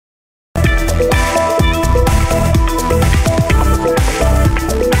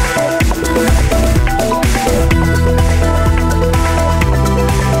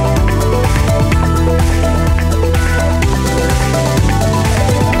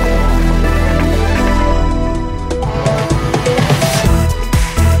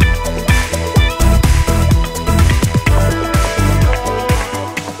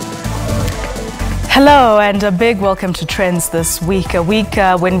Hello and a big welcome to Trends this week, a week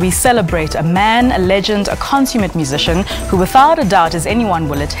when we celebrate a man, a legend, a consummate musician who without a doubt, as anyone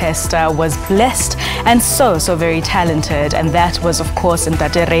will attest, was blessed and so very talented, and that was of course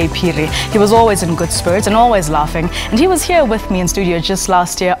Ntate Ray Phiri. He was always in good spirits and always laughing, and he was here with me in studio just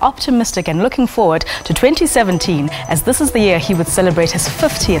last year, optimistic and looking forward to 2017, as this is the year he would celebrate his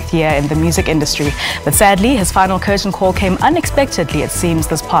 50th year in the music industry. But sadly, his final curtain call came unexpectedly, it seems,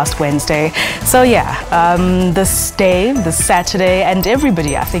 this past Wednesday. So yeah, this day, this Saturday, and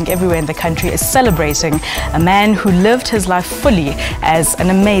everybody, I think everywhere in the country, is celebrating a man who lived his life fully as an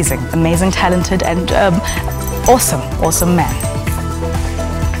amazing, talented and awesome man.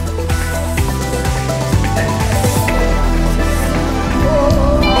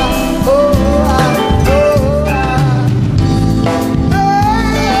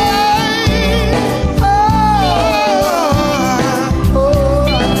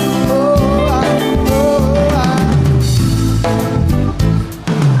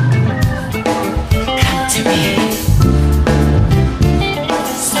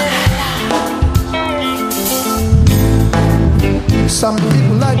 Some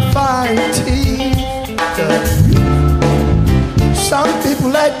people like fighting, some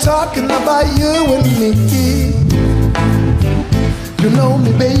people like talking about you and me. You know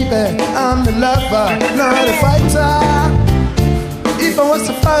me, baby, I'm a lover, not a fighter. If I was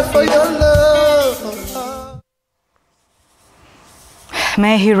to fight for your love,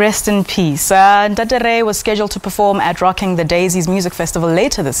 may he rest in peace. Ntate Ray was scheduled to perform at Rocking the Daisies Music Festival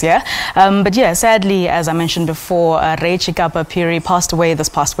later this year. But yeah, sadly, as I mentioned before, Ray Phiri passed away this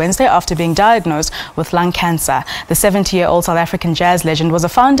past Wednesday after being diagnosed with lung cancer. The 70-year-old South African jazz legend was a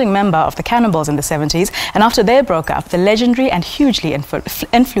founding member of the Cannibals in the 70s, and after they broke up, the legendary and hugely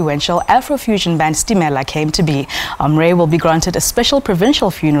influential Afrofusion band Stimela came to be. Ray will be granted a special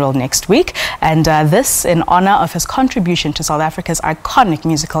provincial funeral next week, and this in honor of his contribution to South Africa's iconic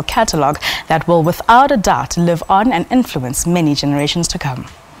musical catalogue that will without a doubt live on and influence many generations to come.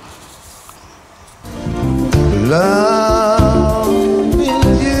 loving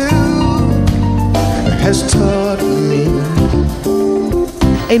you has taught me.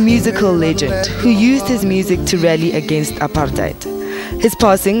 A musical legend who used his music to rally against apartheid. His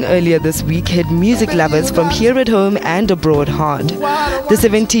passing earlier this week hit music lovers from here at home and abroad hard. The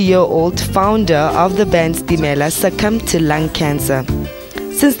 70-year-old founder of the band Stimela succumbed to lung cancer.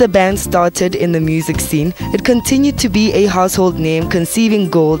 Since the band started in the music scene, it continued to be a household name, conceiving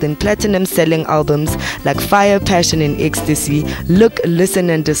gold and platinum selling albums like Fire, Passion and Ecstasy, Look, Listen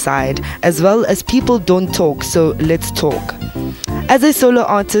and Decide, as well as People Don't Talk, So Let's Talk. As a solo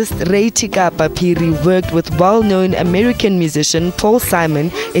artist, Ray Phiri worked with well-known American musician Paul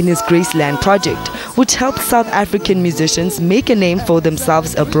Simon in his Graceland project, which helped South African musicians make a name for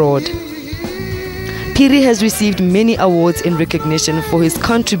themselves abroad. Phiri has received many awards in recognition for his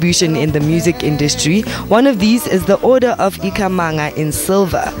contribution in the music industry. One of these is the Order of Ikamanga in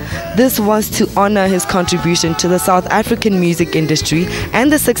silver. This was to honor his contribution to the South African music industry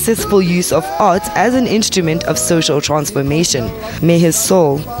and the successful use of art as an instrument of social transformation. May his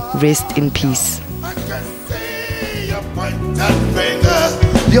soul rest in peace.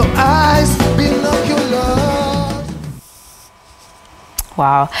 Your eyes binocular.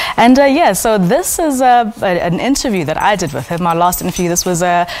 Wow. And yeah, so this is an interview that I did with him, our last interview. This was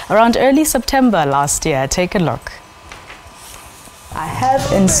around early September last year. Take a look. I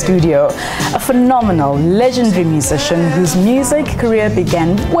have in studio a phenomenal, legendary musician whose music career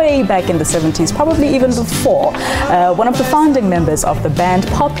began way back in the 70s, probably even before. One of the founding members of the band,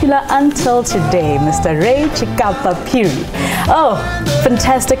 popular until today, Mr. Ray Phiri. Oh,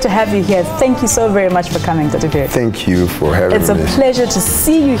 fantastic to have you here. Thank you so very much for coming, Ntate Phiri. Thank you for having me. It's a pleasure to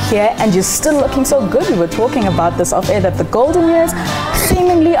see you here, and you're still looking so good. We were talking about this off air, that the golden years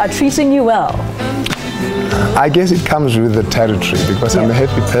seemingly are treating you well. I guess it comes with the territory, because I'm a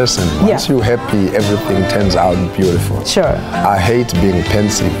happy person. Once you're happy, everything turns out beautiful. Sure. I hate being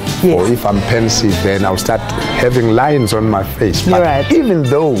pensive. Or if I'm pensive, then I'll start having lines on my face. But right. Even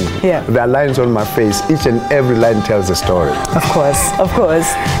though there are lines on my face, each and every line tells a story. Of course, of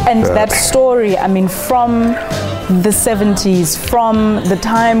course. And that story, I mean, from the 70s, from the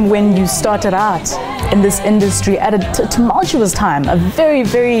time when you started out in this industry at a tumultuous time, a very,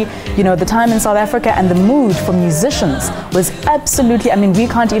 the time in South Africa, and the mood for musicians was absolutely, I mean, we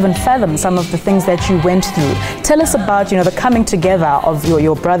can't even fathom some of the things that you went through. Tell us about, the coming together of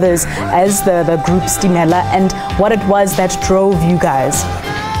your brothers as the group Stimela, and what it was that drove you guys.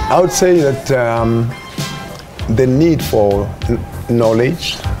 I would say that the need for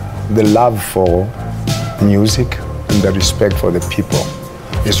knowledge, the love for music, and the respect for the people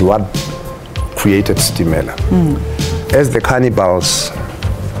is what created Stimela. As the Cannibals,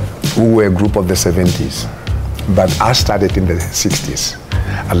 we were a group of the 70s, but I started in the 60s,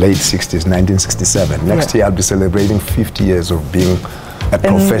 late 60s, 1967. Next year I'll be celebrating 50 years of being a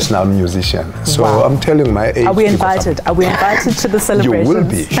professional musician. So I'm telling my age. Are we invited? Are we invited to the celebration? You will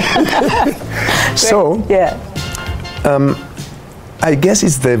be. So, I guess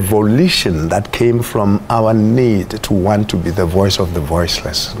it's the volition that came from our need to want to be the voice of the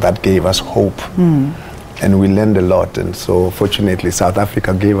voiceless that gave us hope. And we learned a lot. And so, fortunately, South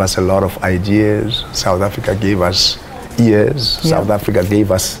Africa gave us a lot of ideas. South Africa gave us ears. South Africa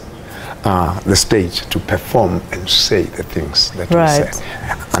gave us the stage to perform and say the things that we say.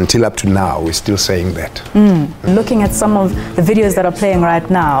 Until up to now, we're still saying that. Looking at some of the videos that are playing right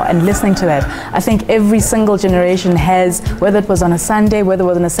now and listening to that, I think every single generation has, whether it was on a Sunday, whether it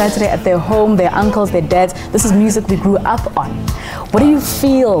was on a Saturday, at their home, their uncles, their dads, this is music we grew up on. What do you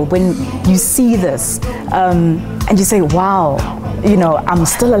feel when you see this and you say, wow, you know, I'm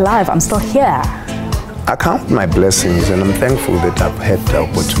still alive, I'm still here? I count my blessings, and I'm thankful that I've had the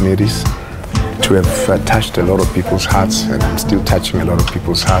opportunities to have touched a lot of people's hearts, and I'm still touching a lot of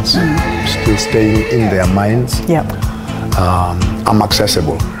people's hearts. I'm still staying in their minds. I'm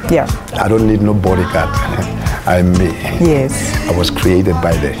accessible. I don't need no bodyguard. I'm me. I was created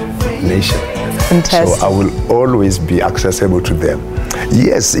by the nation. Fantastic. So I will always be accessible to them.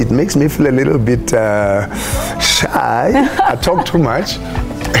 Yes, it makes me feel a little bit shy. I talk too much.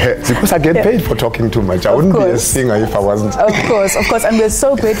 Because I get paid for talking too much. I wouldn't be a singer if I wasn't. Of course, and we're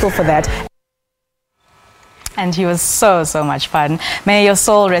so grateful for that. And he was so much fun. May your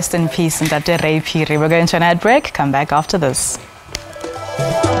soul rest in peace, Ntate Ray Phiri. We're going to an ad break. Come back after this.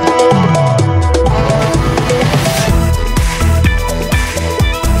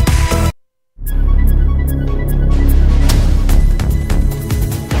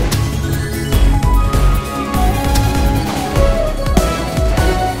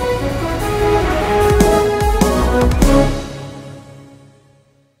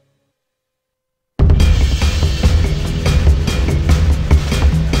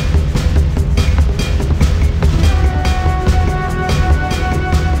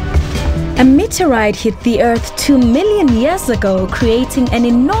 A meteorite hit the Earth 2 million years ago, creating an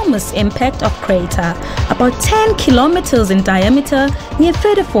enormous impact of crater, about 10 kilometers in diameter, near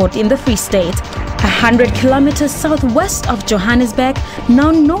Vredefort in the Free State, 100 kilometers southwest of Johannesburg,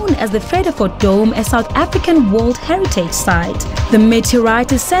 now known as the Vredefort Dome, a South African World Heritage Site. The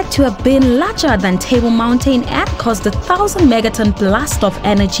meteorite is said to have been larger than Table Mountain and caused a 1,000 megaton blast of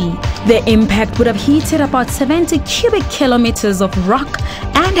energy. The impact would have heated about 70 cubic kilometers of rock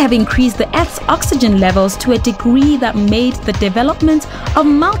and have increased the Earth's oxygen levels to a degree that made the development of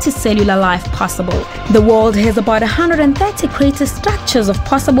multicellular life possible. The world has about 130 crater structures of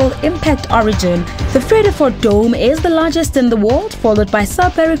possible impact origin. The Vredefort Dome is the largest in the world, followed by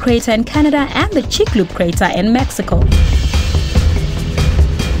Sudbury Crater in Canada and the Chicxulub Crater in Mexico.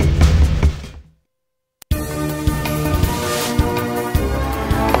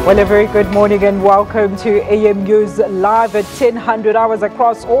 Well, a very good morning and welcome to AM News live at 1000 hours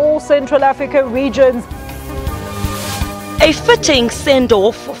across all Central Africa regions. A fitting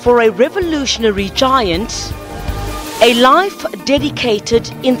send-off for a revolutionary giant, a life dedicated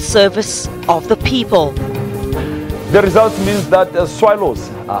in service of the people. The result means that the Swallows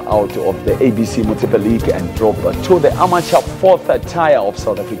are out of the ABC Municipal League and drop to the amateur fourth tier of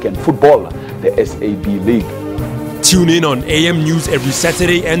South African football, the SAB League. Tune in on AM News every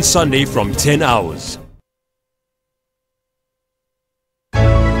Saturday and Sunday from 10 hours.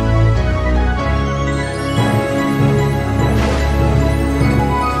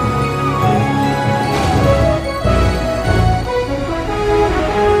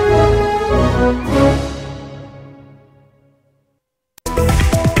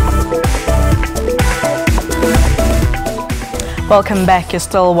 Welcome back. You're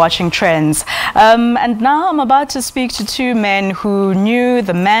still watching Trends. And now I'm about to speak to two men who knew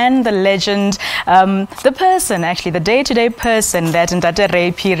the man, the legend, the person, actually, the day-to-day person that Ntate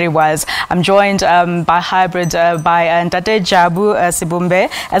Ray Phiri was. I'm joined by hybrid by Ntate Jabu Sibumbe,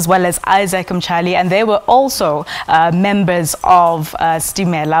 as well as Isaac Mchali, and they were also members of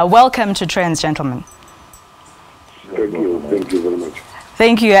Stimela. Welcome to Trends, gentlemen. Thank you very much.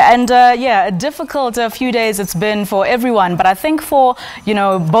 Thank you. And yeah, a difficult few days it's been for everyone, but I think for, you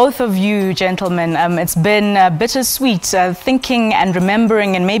know, both of you gentlemen, it's been bittersweet thinking and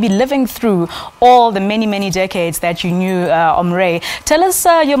remembering and maybe living through all the many decades that you knew Ray. Tell us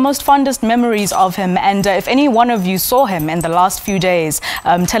your most fondest memories of him, and if any one of you saw him in the last few days,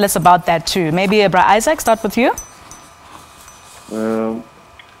 tell us about that too. Maybe Isaac, start with you.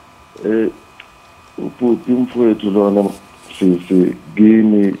 Uputi umfowethu lona sisi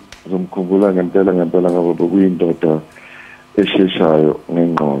kimi zomkhumbula ngempela ngoba bekuyindoda esheshayo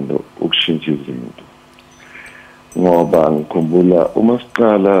ngengqondo ukushintsha izinto. Ngoba ngikhumbula uma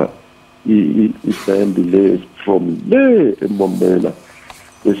siqala i-band le from le eMbombela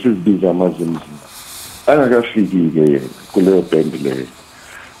besizibiza amazimzim. Angakafiki-ke yena kuleyo band leyo.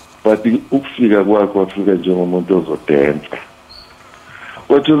 But ukufika kwakhe wafika njengomuntu ozodensa.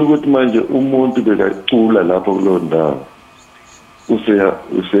 Wathola ukuthi manje umuntu bekacula lapho kulo ndawo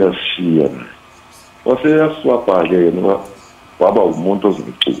useyashiya waseyaswapha-ke yena waba umuntu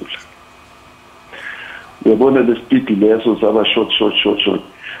ozocula. Uyabona le speed leso saba short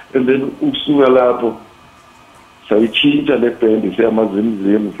and then ukusuka lapho sayitshintsha le band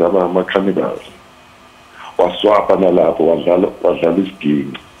seyamazimzim saba ama-cannibals. Waswapha nalapho wadlala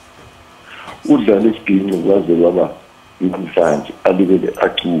isiginci. Udlala isiginci kwaze kwaba inhlanzi alibele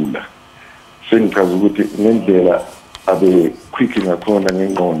acula. Sengichaza ukuthi ngendlela abe quick ngakhona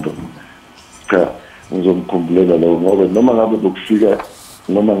ngengqondo cha ngizomkhumbulela lawo ngoba noma ngabe bokufika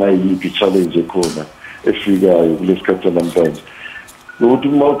noma ngayiphi challenge ekhona efikayo kulesikhathi namhlanje ukuthi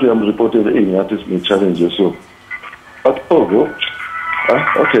uma uthi yamreportela ngathi sine challenge so but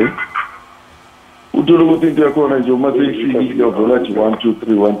okay udolo ukuthi into yakhona nje uma seyifikile uvula nje 1 2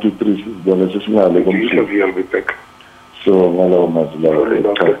 3 1 2 3 sizibona sesingale komhlaba. So ngalawo mazila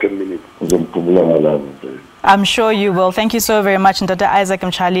 10 minutes ngizomkhumula ngalawo. I'm sure you will. Thank you so very much, Ndata Isaac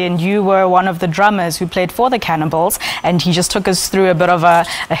Mchali. And you were one of the drummers who played for the Cannibals. And he just took us through a bit of a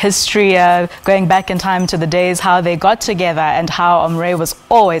history going back in time to the days, how they got together and how Omre was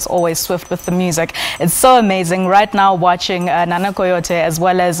always swift with the music. It's so amazing. Right now watching Nana Coyote as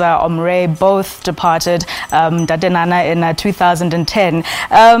well as Omre both departed, Ndate Nana in 2010.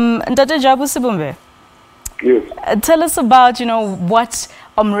 Ndate Jabu Sibumbe. Yes. Tell us about, what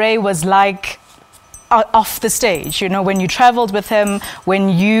Omre was like off the stage, when you traveled with him, when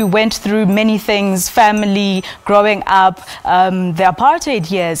you went through many things, family, growing up, the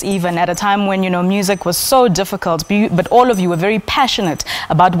apartheid years even, at a time when, music was so difficult, but all of you were very passionate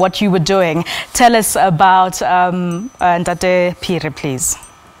about what you were doing. Tell us about Ntate Pire, please.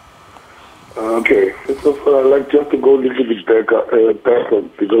 Okay, first of all, I'd like just to go a little bit back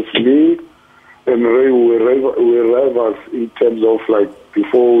because me and Ray were rivals in terms of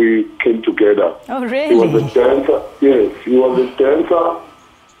before we came together. Oh, really? He was a dancer. Yes, he was a dancer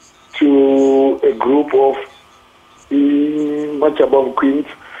to a group of much above Queens,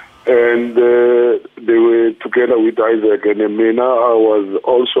 and they were together with Isaac and Emena. I was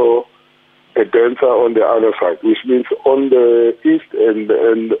also a dancer on the other side, which means on the east and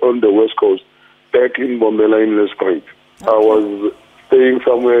on the west coast, back in Bombela in the Strait. Okay. I was staying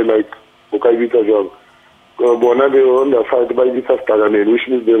somewhere like Bukaibita Jog. Bona they were on the side by Vita Staganel, which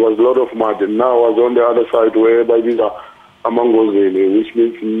means there was a lot of mud. And now I was on the other side where by Vita Amangozele, which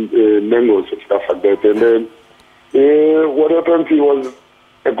means mangoes and stuff like that. And then what happened, he was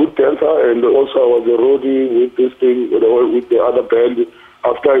a good dancer, and also I was a roadie with this thing, with the other band.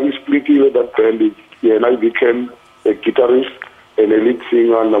 After I split with that band, and I became a guitarist and a lead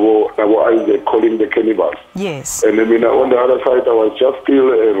singer, and Isaac calling the Cannibals. Yes. And on the other side, I was just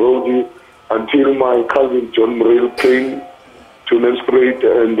still a roadie until my cousin John Murrell came to Nelspruit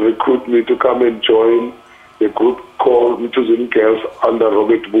and recruited me to come and join a group called Mtuzin Girls under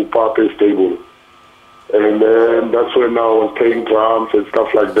Robert Bupape's table. And then that's when I was playing drums and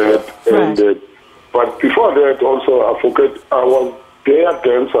stuff like that. Right. And but before that, also, I was their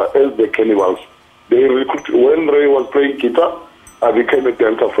dancer as the Cannibals. They recruited, when Ray was playing guitar, I became a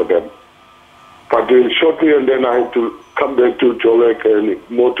dancer for them. But shortly, and then I had to come back to Jolek and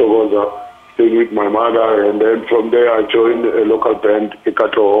Motogoza, staying with my mother, and then from there I joined a local band,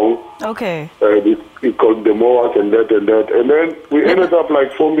 Ikato. Okay. It's called the Moas and that. And then we ended up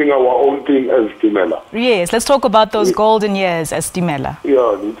forming our own thing as Dimela. Yes, let's talk about those golden years as Dimela.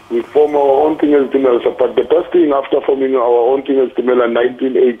 Yeah, we formed our own thing as Dimela. But the best thing after forming our own thing as Dimela in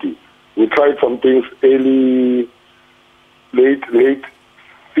 1980, we tried some things late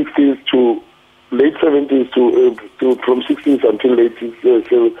 60s to late 70s to from 60s until late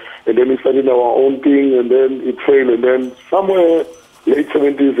 60s, and then we started our own thing, and then it failed, and then somewhere late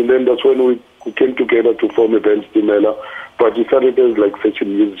 70s, and then that's when we came together to form a band, Dimela. But we started as such a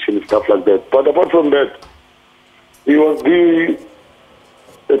musician and stuff like that. But apart from that, he was the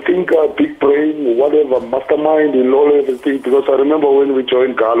thinker, big brain, whatever, mastermind in all everything. Because I remember when we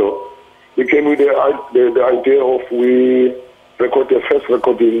joined Carlo, we came with the idea of we record the first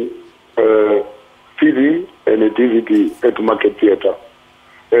recording CD and a DVD at Market Theatre.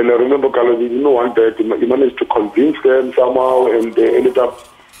 And I remember Carlos didn't want that. He managed to convince them somehow, and they ended up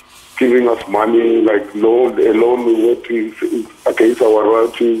giving us money, like loan against our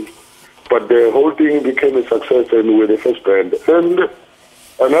royalties. But the whole thing became a success, and we were the first band. And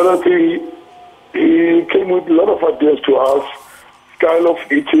another thing, he came with a lot of ideas to us, style of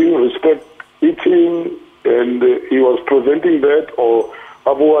eating, respect eating, and he was presenting that, or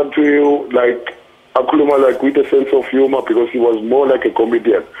Abu to you, like Akuluma, like with a sense of humor, because he was more like a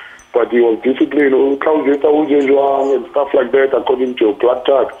comedian. But he was disciplined, and stuff like that, according to black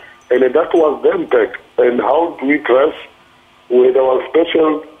tag. And that was the impact. And how do we dress? With our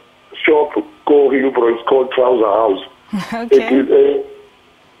special shop called Hillbro, it's called Trouser House. Okay. It is a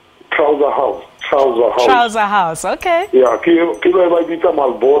trouser house. Trouser House, okay. Yeah, people might be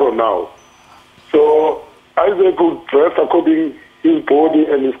Marlboro now. So Isaac would dress according his body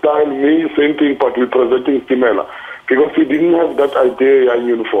and his style, me, same thing, but we're presenting similar. Because we didn't have that idea in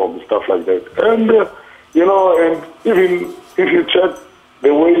uniform, stuff like that. And, you know, and even if you check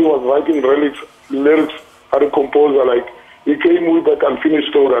the way he was writing lyrics as a composer, like, he came with that unfinished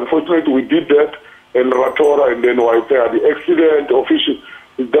story. Unfortunately, we did that in Ratora and then Waitea. The accident,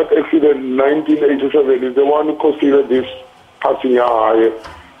 that accident in 1987 is the one who considered this passing high.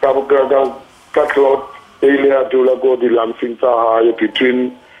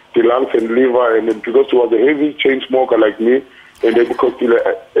 Between the lungs and liver, and then because he was a heavy chain smoker like me, and then because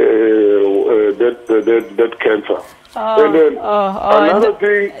that cancer. And then another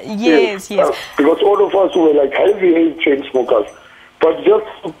thing, yes. Because all of us were like heavy chain smokers. But just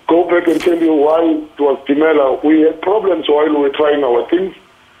to go back and tell you why it was Timela, we had problems while we were trying our things,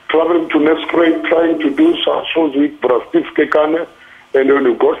 traveling to Nespray, trying to do some shows with Brastif Kekane, and when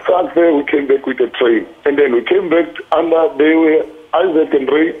we got stuck there, we came back with a train. And then we came back they were Isaac and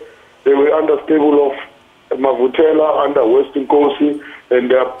Ray, they were under stable of Mavutela, under Western Kosi,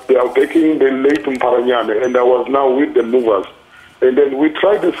 and they are taking the late Mparanyane, and I was now with the movers. And then we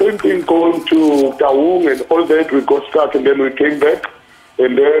tried the same thing going to Taung and all that, we got stuck, and then we came back,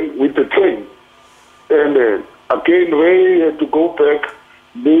 and then with the train. And then again, Ray had to go back,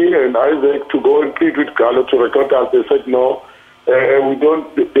 me and Isaac, to go and plead with Galo to record us. They said no. We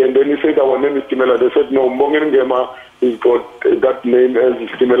don't, and then he said our name is Timela. They said no, Mongen Gema has got that name as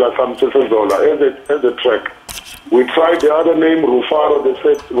Timela Samsesazola, as a track. We tried the other name, Rufaro. They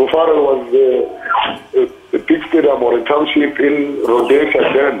said Rufaro was a big stadium or a township in Rhodesia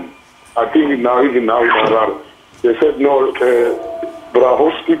then. I think even now in Harare. They said no,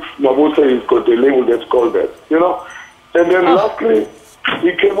 Brahostix Mabuse has got a label that's called that, you know. And then lastly,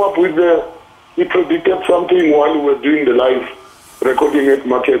 we came up with we predicted something while we were doing the live recording at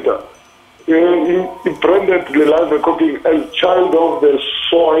Maketa. He branded the live recording as Child of the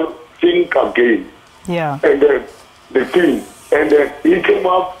Soil, Think Again. Yeah. And then the thing. And then he came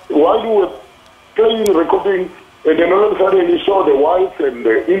up while we were playing, recording, and then all of a sudden he saw the whites and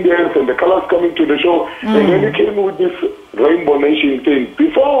the Indians and the colors coming to the show. And then he came with this Rainbow Nation thing.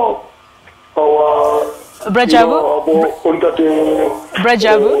 Before our Brajabu,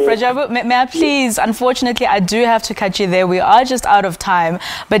 may I please, unfortunately, I do have to cut you there. We are just out of time.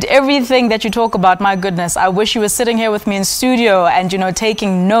 But everything that you talk about, my goodness, I wish you were sitting here with me in studio and, you know,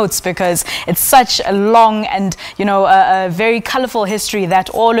 taking notes, because it's such a long and, you know, a very colorful history that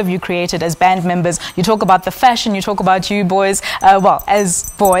all of you created as band members. You talk about the fashion, you talk about you boys, well,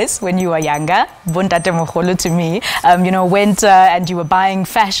 as boys when you were younger, Buntate Moholo to me, you know, went and you were buying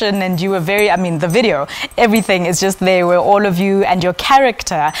fashion and you were very, I mean, the video, everything is just there where all of you and your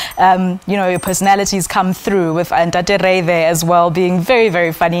character, you know, your personalities come through, with Ntate Ray there as well being very,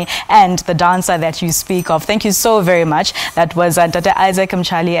 very funny, and the dancer that you speak of. Thank you so very much. That was Ntate Isaac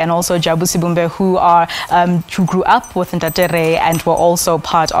Mchali and also Jabu Sibumbe, who grew up with Ntate Ray and were also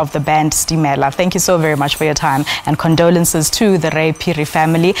part of the band Stimela. Thank you so very much for your time, and condolences to the Ray Piri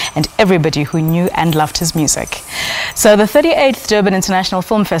family and everybody who knew and loved his music. So the 38th Durban International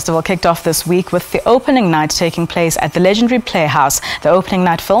Film Festival kicked off this week with the opening night taking place at the legendary Playhouse. The opening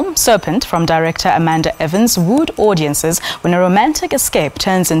night film, Serpent, from director Amanda Evans, wooed audiences when a romantic escape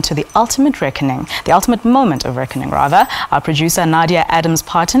turns into the ultimate moment of reckoning, rather. Our producer Nadia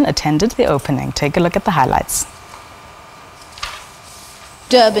Adams-Parton attended the opening. Take a look at the highlights.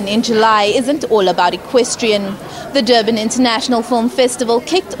 Durban in July isn't all about equestrian. The Durban International Film Festival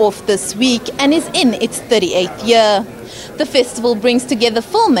kicked off this week and is in its 38th year. The festival brings together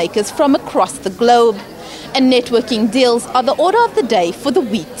filmmakers from across the globe, and networking deals are the order of the day for the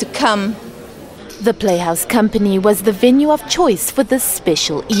week to come. The Playhouse Company was the venue of choice for this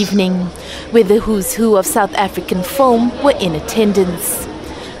special evening, where the who's who of South African film were in attendance.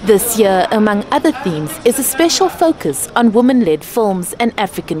 This year, among other themes, is a special focus on women-led films and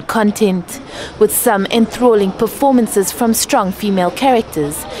African content, with some enthralling performances from strong female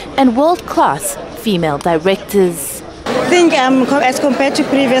characters and world-class female directors. I think as compared to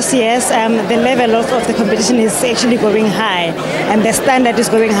previous years, the level of the competition is actually going high, and the standard is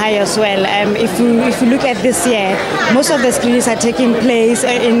going high as well. If you look at this year, most of the screenings are taking place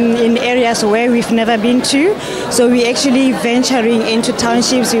in areas where we've never been to. So we're actually venturing into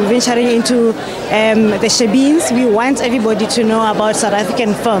townships, we're venturing into the shebeens. We want everybody to know about South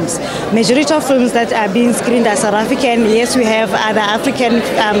African films. Majority of films that are being screened are South African. Yes, we have other African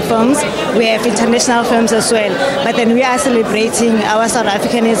films, we have international films as well, but then we are celebrating our South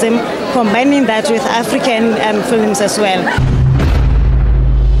Africanism, combining that with African films as well.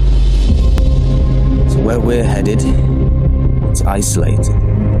 So where we're headed, it's isolated,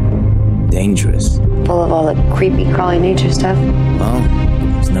 dangerous. Full of all the creepy, crawly nature stuff. Well,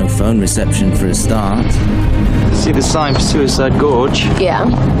 there's no phone reception for a start. See the sign for Suicide Gorge? Yeah.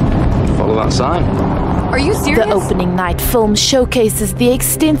 Follow that sign. Are you serious? The opening night film showcases the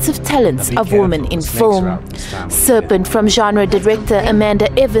extensive talents of women in film. Serpent from genre director Amanda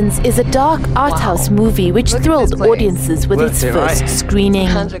Evans is a dark art house movie which thrilled audiences with its first screening.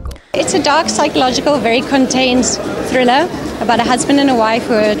 It's a dark, psychological, very contained thriller about a husband and a wife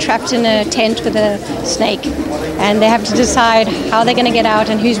who are trapped in a tent with a snake, and they have to decide how they're going to get out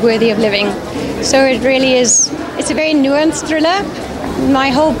and who's worthy of living. So it really is, it's a very nuanced thriller. My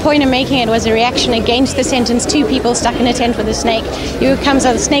whole point of making it was a reaction against the sentence, 2 people stuck in a tent with a snake. Here comes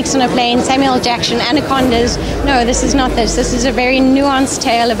the snakes on a plane, Samuel Jackson, anacondas. No, this is not this. This is a very nuanced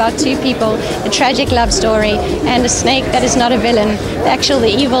tale about 2 people, a tragic love story, and a snake that is not a villain.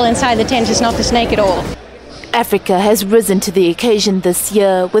 The evil inside the tent is not the snake at all. Africa has risen to the occasion this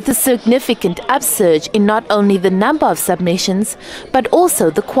year with a significant upsurge in not only the number of submissions, but also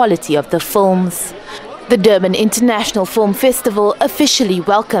the quality of the films. The Durban International Film Festival officially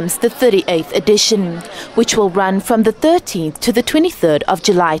welcomes the 38th edition, which will run from the 13th to the 23rd of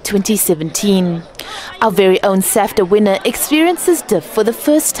July 2017. Our very own SAFTA winner experiences DIF for the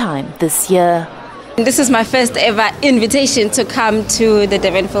first time this year. This is my first ever invitation to come to the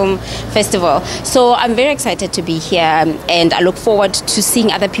Durban Film Festival. So I'm very excited to be here, and I look forward to seeing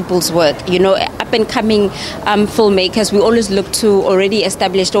other people's work. You know, up and coming filmmakers, we always look to already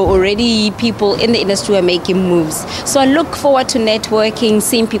established or already people in the industry who are making moves. So I look forward to networking,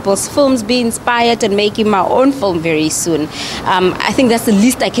 seeing people's films, be inspired and making my own film very soon. I think that's the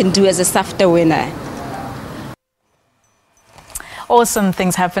least I can do as a SAFTA winner. Awesome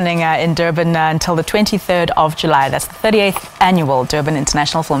things happening in Durban until the 23rd of July. That's the 38th annual Durban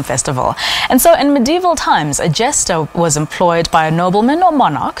International Film Festival. And so in medieval times, a jester was employed by a nobleman or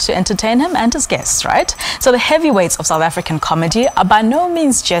monarch to entertain him and his guests, right? So the heavyweights of South African comedy are by no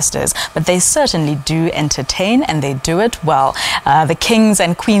means jesters, but they certainly do entertain, and they do it well. The Kings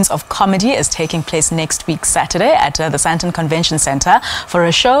and Queens of Comedy is taking place next week Saturday at the Sandton Convention Centre for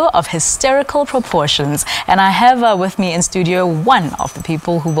a show of hysterical proportions. And I have with me in studio one of the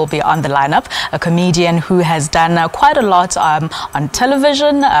people who will be on the lineup, a comedian who has done quite a lot on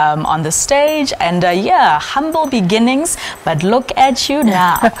television, on the stage, and yeah, humble beginnings, but look at you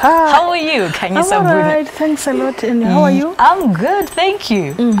now. How are you, Khanyisa I'm Bune? alright, thanks a lot. And how are you? I'm good, thank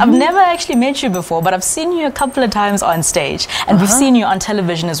you. I've never actually met you before, but I've seen you a couple of times on stage, and we've seen you on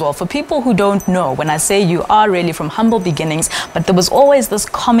television as well. For people who don't know, when I say you are really from humble beginnings, but there was always this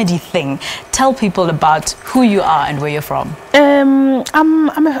comedy thing. Tell people about who you are and where you're from.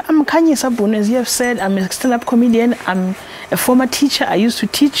 I'm Khanyisa Bune, as you have said. I'm a stand-up comedian. I'm a former teacher. I used to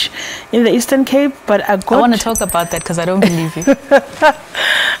teach in the Eastern Cape, but I want to talk about that because I don't believe you.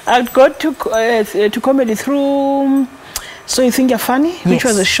 I got to comedy through So You Think You're Funny, which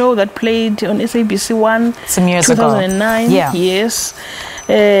was a show that played on SABC 1 some years 2009. Ago. Yeah. Yes.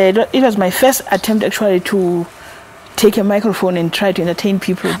 It was my first attempt actually to take a microphone and try to entertain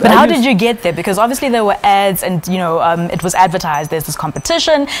people. But how did you get there? Because obviously there were ads and, you know, it was advertised. There's this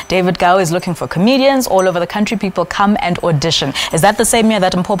competition. David Gao is looking for comedians. All over the country, people come and audition. Is that the same year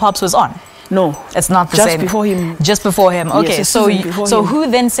that Mpo Pops was on? No. It's not the same. Just before him. Just before him. Okay, yes, so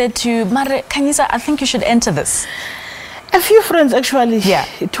who then said to you, Mare, Khanyisa, I think you should enter this? A few friends actually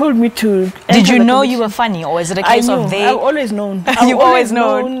told me to. Did you know you were funny, or is it a case of they? I've always known. You've always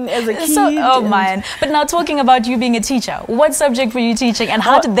known as a kid. So, oh man! But now talking about you being a teacher, what subject were you teaching, and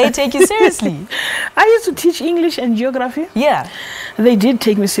how did they take you seriously? I used to teach English and geography. Yeah, they did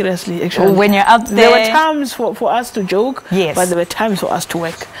take me seriously. Actually, when you're up there were times for us to joke. Yes, but there were times for us to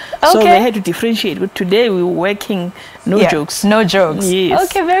work. Okay. So they had to differentiate. But today we were working. No jokes. No jokes. Yes.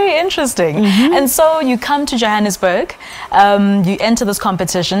 Okay, very interesting. And so you come to Johannesburg, you enter this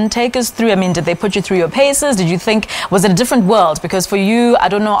competition. Take us through, I mean, did they put you through your paces? Did you think, was it a different world? Because for you, I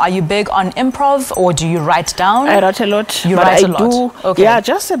don't know, are you big on improv or do you write down? I write a lot. You but write I a lot? do, Okay. yeah,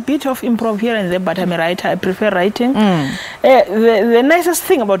 just a bit of improv here and there, but I'm a writer. I prefer writing. The nicest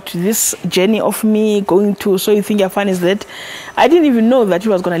thing about this journey of me going to So You Think You're Fun is that I didn't even know that it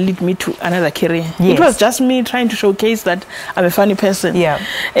was going to lead me to another career. Yes. It was just me trying to showcase that I'm a funny person. Yeah.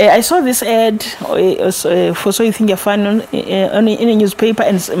 I saw this ad for So You Think You're Fun in a newspaper,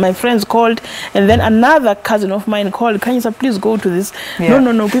 and my friends called, and then another cousin of mine called, Kanyisa, please go to this. Yeah.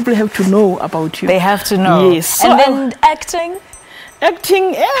 No, people have to know about you. They have to know. Yes. So and then acting?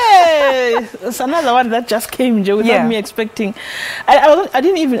 Acting, it's another one that just came without me expecting. I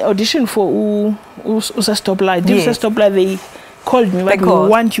didn't even audition for Usa Stopla. Usa Stopla, they called me, but we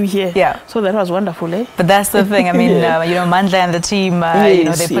want you here. Yeah. So that was wonderful, eh? But that's the thing. I mean, you know, Mandla and the team, you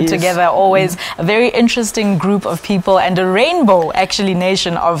know, they put together always a very interesting group of people and a rainbow, actually,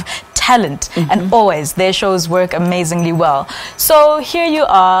 nation of talent. And always their shows work amazingly well. So here you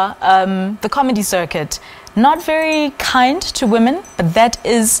are, the comedy circuit, not very kind to women, but that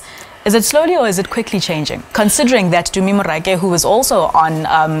is it slowly or is it quickly changing? Considering that Dumi Morake, who was also on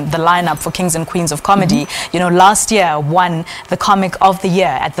the lineup for Kings and Queens of Comedy, you know, last year won the Comic of the Year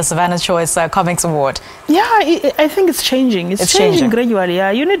at the Savannah Choice Comics Award. Yeah, I think it's changing. It's changing gradually.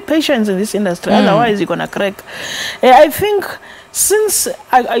 Yeah, you need patience in this industry, otherwise you're gonna crack. I think since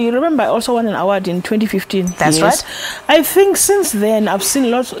you remember, I also won an award in 2015. That's right. I think since then I've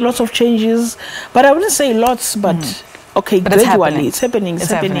seen lots of changes, but I wouldn't say lots, but. Okay, but gradually it's happening.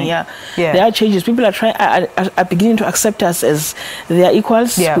 Yeah. There are changes. People are are beginning to accept us as their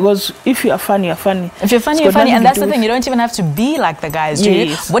equals. Yeah. Because if you are funny, you're funny. If you're funny, you're funny, and that's the thing. You don't even have to be like the guys, do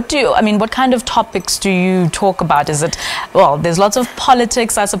you? What kind of topics do you talk about? Is it, well, there's lots of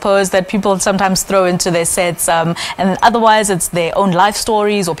politics, I suppose, that people sometimes throw into their sets, and otherwise it's their own life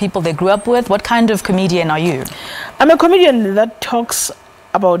stories or people they grew up with. What kind of comedian are you? I'm a comedian that talks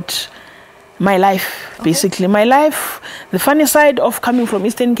about my life, basically. My life, the funny side of coming from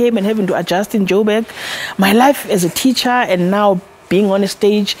Eastern Cape and having to adjust in Joburg, my life as a teacher and now being on a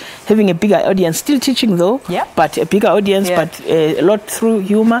stage, having a bigger audience, still teaching though, but a bigger audience, but a lot through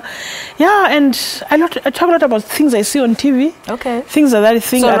humor. Yeah, and I talk a lot about things I see on TV. Okay. Things that I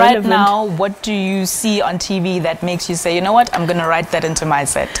think are right relevant. now, what do you see on TV that makes you say, you know what, I'm going to write that into my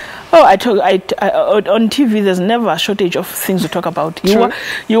set? Oh, on TV, there's never a shortage of things to talk about.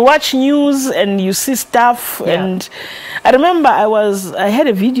 You watch news and you see stuff. And I remember I had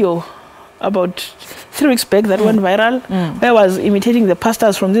a video about 3 weeks back that went viral, where I was imitating the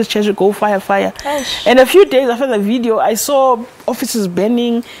pastors from this church, go fire, fire. And a few days after the video, I saw offices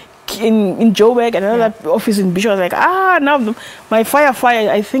burning in Joburg and another office in Bishop. I was like, now my fire,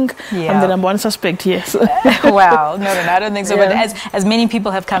 I think I'm the number one suspect here. Wow, no, I don't think so. But as many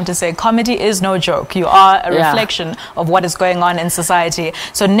people have come to say, comedy is no joke. You are a reflection of what is going on in society.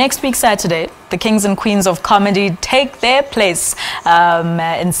 So next week, Saturday, the Kings and Queens of Comedy take their place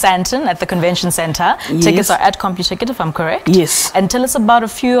in Sandton at the Convention Center. Tickets are at CompuTicket, if I'm correct. Yes. And tell us about a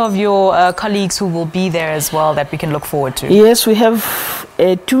few of your colleagues who will be there as well that we can look forward to. Yes, we have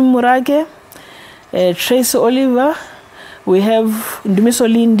Dumi Morake, Tracy Oliver, we have Ndumiso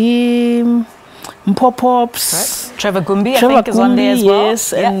Lindi, Mpopops, right. Trevor Gumbi, I think, is on there as well.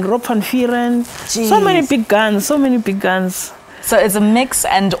 Yes, and Rob van Vieren. So many big guns, So it's a mix,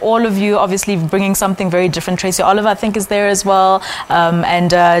 and all of you obviously bringing something very different. Tracy Oliver, I think, is there as well,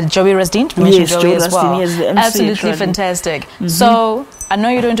 and Joey Rasdeen. Joey as well. Yes, the MC, absolutely fantastic. So I know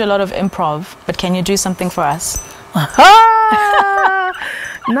you don't do a lot of improv, but can you do something for us?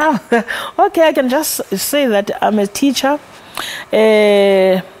 Now, okay, I can just say that I'm a teacher.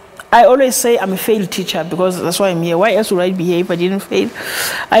 I always say I'm a failed teacher because that's why I'm here. Why else would I behave if I didn't fail?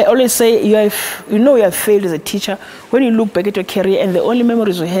 I always say you have failed as a teacher when you look back at your career and the only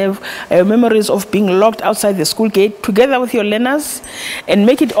memories you have are memories of being locked outside the school gate together with your learners and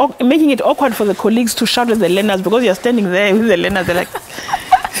making it awkward for the colleagues to shout at the learners because you're standing there with the learners. They're like...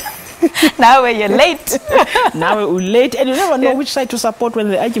 Now you're late. Now we're late, and you never know which side to support when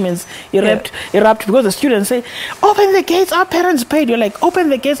the arguments erupt because the students say, "Open the gates, our parents paid." You're like, "Open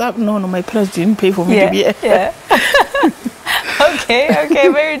the gates up." No, my parents didn't pay for me to be here. Okay,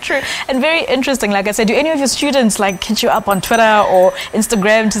 very true and very interesting. Like I said, do any of your students hit you up on Twitter or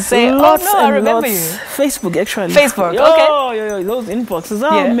Instagram to say, I remember you? Facebook, actually. Facebook, okay. Oh, those inboxes.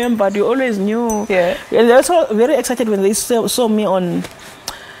 I remember, you always knew. Yeah. And they're also very excited when they saw me on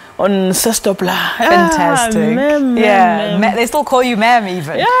on Sestopla. Fantastic. Ma'am. They still call you ma'am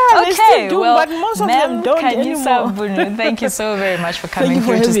even. Yeah, they still do, but most of them don't anymore. Thank you so very much for coming Thank you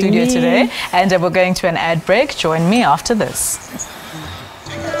through for to studio having me. today. And we're going to an ad break. Join me after this.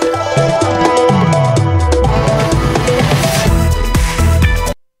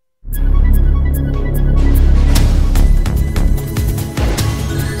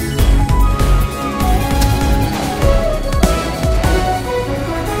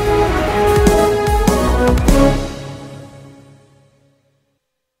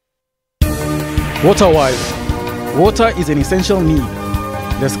 Water-wise, water is an essential need.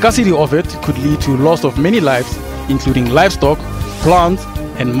 The scarcity of it could lead to loss of many lives, including livestock, plants,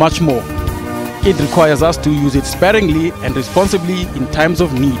 and much more. It requires us to use it sparingly and responsibly in times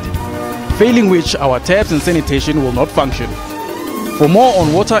of need, failing which our taps and sanitation will not function. For more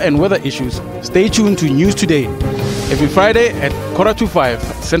on water and weather issues, stay tuned to News Today, every Friday at 4:45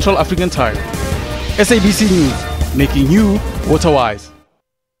 Central African Time. SABC News, making you water-wise.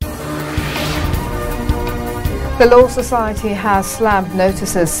 The Law Society has slammed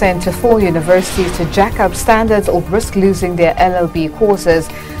notices sent to 4 universities to jack up standards or risk losing their LLB courses.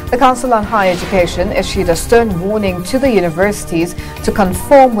 The Council on Higher Education issued a stern warning to the universities to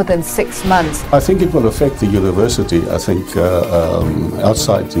conform within 6 months. I think it will affect the university. I think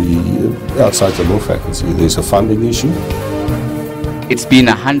outside the law faculty, there's a funding issue. It's been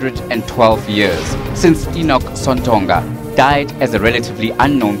 112 years since Enoch Sontonga died as a relatively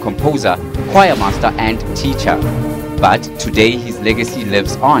unknown composer, choir master and teacher. But today his legacy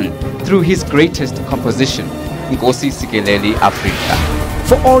lives on through his greatest composition, Nkosi Sikeleli Afrika.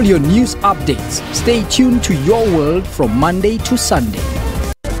 For all your news updates, stay tuned to Your World from Monday to Sunday.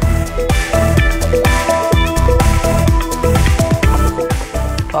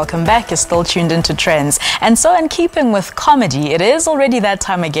 Welcome back. You're still tuned into Trends. And so in keeping with comedy, it is already that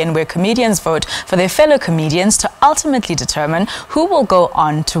time again where comedians vote for their fellow comedians to ultimately determine who will go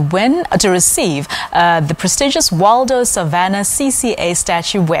on to receive the prestigious Waldo Savannah CCA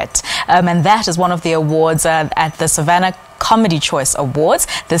statuette. And that is one of the awards at the Savannah Comedy Choice Awards.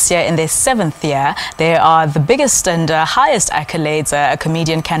 This year, in their 7th year, they are the biggest and highest accolades a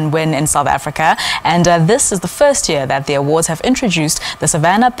comedian can win in South Africa. And this is the first year that the awards have introduced the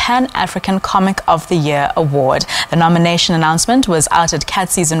Savannah Pan-African Comic of the Year Award. The nomination announcement was out at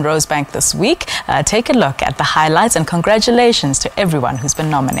Catsy's in Rosebank this week. Take a look at the highlights and congratulations to everyone who's been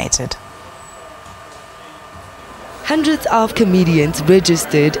nominated. Hundreds of comedians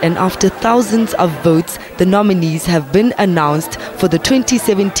registered, and after thousands of votes, the nominees have been announced for the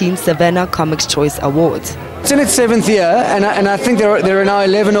 2017 Savannah Comics Choice Awards. It's in its 7th year, and I think there are now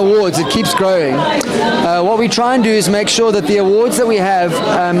 11 awards. It keeps growing. What we try and do is make sure that the awards that we have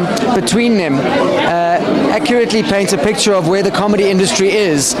between them accurately paint a picture of where the comedy industry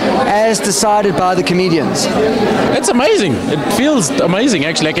is, as decided by the comedians. It's amazing. It feels amazing,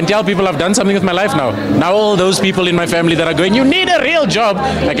 actually. I can tell people I've done something with my life now. Now all those people in my family that are going, you need a real job,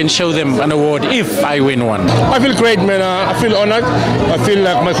 I can show them an award if I win one. I feel great, man. I feel honored. I feel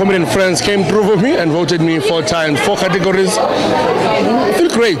like my comedian friends came through for me and voted me 4 times, 4 categories. I feel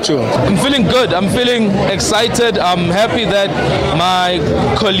great too. I'm feeling good. I'm feeling excited. I'm happy that my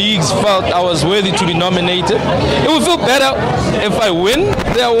colleagues felt I was worthy to be nominated. It will feel better if I win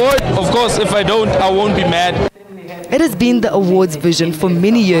the award. Of course, if I don't, I won't be mad. It has been the awards' vision for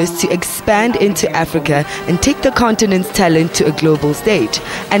many years to expand into Africa and take the continent's talent to a global stage.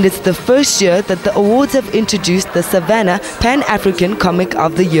 And it's the first year that the awards have introduced the Savannah Pan-African Comic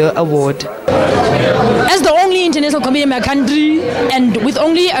of the Year Award. As the only international comedian in my country, and with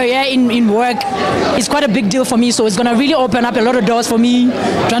only a year in work, it's quite a big deal for me. So it's going to really open up a lot of doors for me,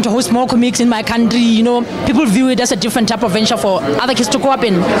 trying to host more comics in my country. You know, people view it as a different type of venture for other kids to go up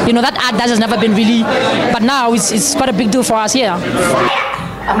in. You know, that art that has never been really, but now it's quite a big deal for us here.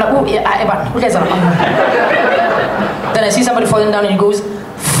 I'm like, oh, yeah, Evan, who guys are? Then I see somebody falling down and he goes,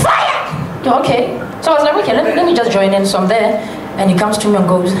 fire! Yeah, okay. So I was like, okay, let me just join in. So I'm there, and he comes to me and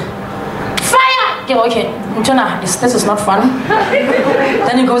goes, fire! Yeah, okay, Mtona, this is not fun.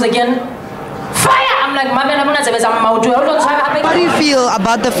 Then he goes again, fire! I'm like, how do you feel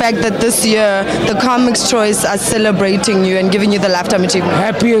about the fact that this year the Comics Choice are celebrating you and giving you the Lifetime Achievement?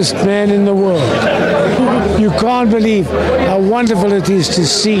 Happiest man in the world. You can't believe how wonderful it is to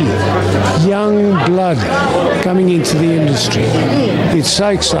see young blood coming into the industry. It's so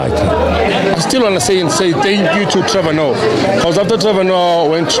exciting. I still want to say thank you to Trevor Noah, because after Trevor Noah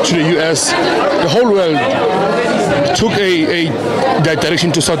went to the US, the whole world took a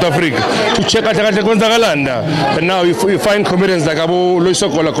direction to South Africa to check out And now you find comedians like Abu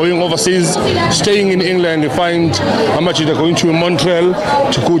Loisokola going overseas, staying in England. You find how much they're going to Montreal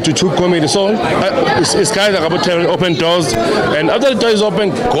to comedy. So it's kind of about to open doors. And after the doors open,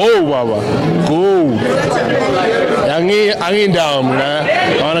 go, Baba. Go. I'm down.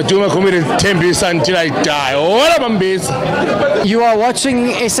 I want to do my comedy 10 days until I die. You are watching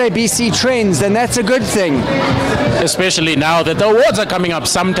SABC Trendz, and that's a good thing. Especially now that the awards are coming up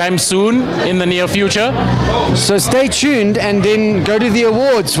sometime soon in the near future. So stay tuned and then go to the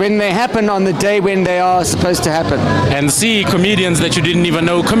awards when they happen on the day when they are supposed to happen. And see comedians that you didn't even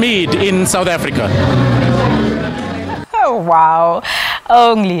know comedied in South Africa. Oh, wow.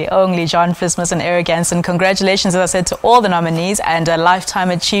 Only John Fismus and Eric Hansen. Congratulations, as I said, to all the nominees, and a Lifetime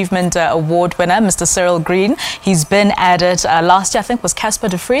Achievement Award winner, Mr. Cyril Green. He's been at it last year, I think, was Casper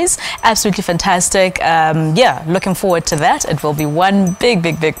de Vries. Absolutely fantastic. Yeah, looking forward to that. It will be one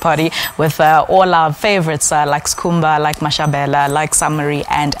big party with all our favorites like Skumba, like Mashabela, like Summary,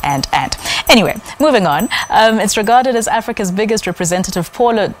 and. Anyway, moving on. It's regarded as Africa's biggest representative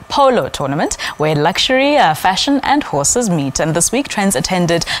polo tournament, where luxury, fashion, and horses meet. And this week, Trendz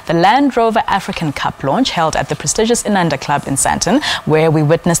attended the Land Rover African Cup launch held at the prestigious Inanda Club in Sandton, where we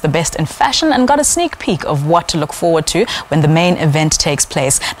witnessed the best in fashion and got a sneak peek of what to look forward to when the main event takes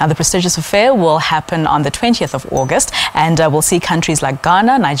place. Now, the prestigious affair will happen on the 20th of August, and we'll see countries like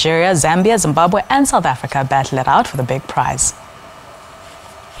Ghana, Nigeria, Zambia, Zimbabwe, and South Africa battle it out for the big prize.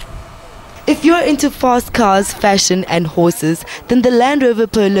 If you're into fast cars, fashion and horses, then the Land Rover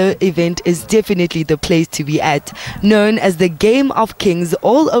Polo event is definitely the place to be at. Known as the Game of Kings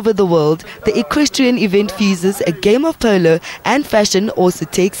all over the world, the equestrian event fuses a game of polo and fashion also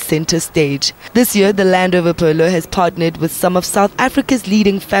takes center stage. This year, the Land Rover Polo has partnered with some of South Africa's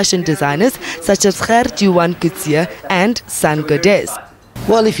leading fashion designers such as Gert Johan Coetzee and San Godes.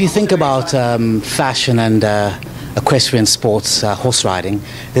 Well, if you think about fashion and equestrian sports, horse riding,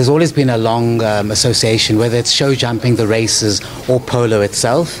 there's always been a long association, whether it's show jumping, the races, or polo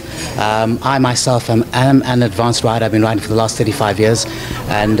itself. I myself am an advanced rider. I've been riding for the last 35 years.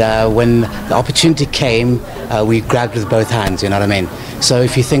 And when the opportunity came, we grabbed with both hands, you know what I mean? So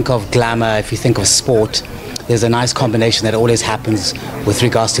if you think of glamour, if you think of sport, there's a nice combination that always happens with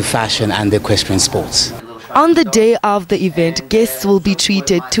regards to fashion and the equestrian sports. On the day of the event, guests will be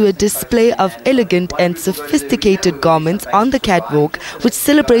treated to a display of elegant and sophisticated garments on the catwalk, which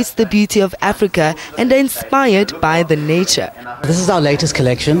celebrates the beauty of Africa and are inspired by the nature. This is our latest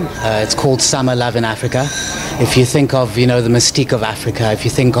collection. It's called Summer Love in Africa. If you think of, the mystique of Africa, if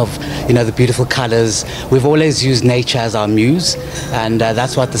you think of, the beautiful colors, we've always used nature as our muse, and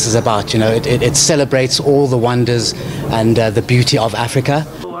that's what this is about. It celebrates all the wonders and the beauty of Africa.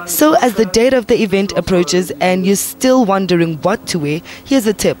 So as the date of the event approaches and you're still wondering what to wear, here's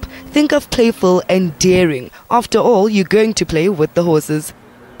a tip. Think of playful and daring. After all, you're going to play with the horses.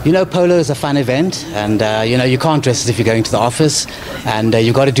 Polo is a fun event, and you can't dress as if you're going to the office, and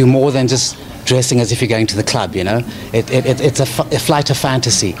you've got to do more than just dressing as if you're going to the club. It's a flight of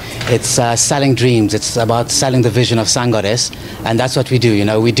fantasy. It's selling dreams. It's about selling the vision of San Godes, and that's what we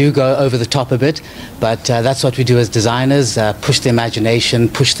do. We do go over the top a bit, but that's what we do as designers, push the imagination,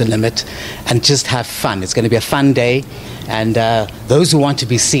 push the limit, and just have fun. It's going to be a fun day, and those who want to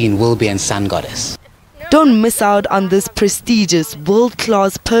be seen will be in San Godes. Don't miss out on this prestigious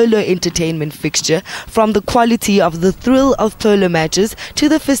world-class polo entertainment fixture, from the quality of the thrill of polo matches to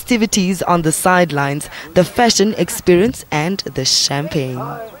the festivities on the sidelines, the fashion experience and the champagne.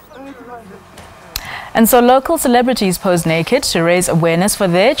 And so local celebrities posed naked to raise awareness for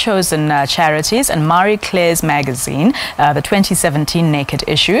their chosen charities in Marie Claire's magazine, the 2017 Naked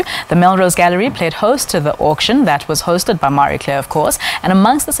issue. The Melrose Gallery played host to the auction that was hosted by Marie Claire, of course. And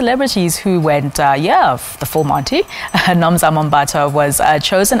amongst the celebrities who went, the full Monty, Nomza Mombato was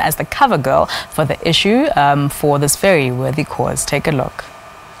chosen as the cover girl for the issue for this very worthy cause. Take a look.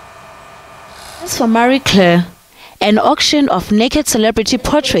 As for Marie Claire, an auction of naked celebrity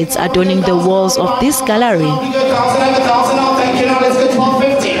portraits adorning the walls of this gallery.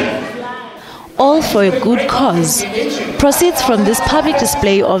 All for a good cause. Proceeds from this public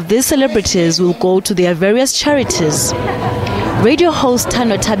display of these celebrities will go to their various charities. Radio host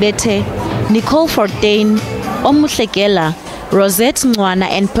Tano Tabete, Nicole Fortain, Omuhlekela, Rosette Ncwana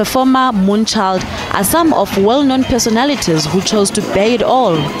and performer Moonchild are some of well-known personalities who chose to bear it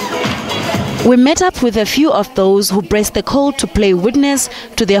all. We met up with a few of those who braced the call to play witness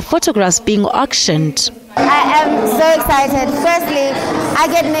to their photographs being auctioned. I am so excited. Firstly, I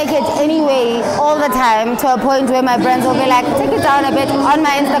get naked anyway all the time to a point where my friends will be like, take it down a bit on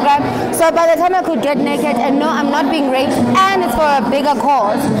my Instagram. So by the time I could get naked and know I'm not being raped, and it's for a bigger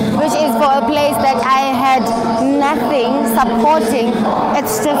cause, which is for a place that I had nothing supporting,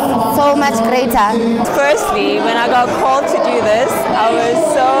 it's just so much greater. Firstly, when I got called to do this, I was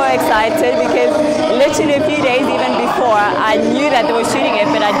so excited because literally a few days even before, I knew that they were shooting it,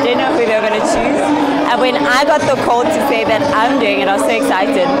 but I didn't know who they were going to choose. And when I got the call to say that I'm doing it, I was so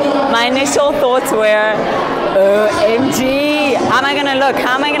excited. My initial thoughts were, OMG, how am I going to look?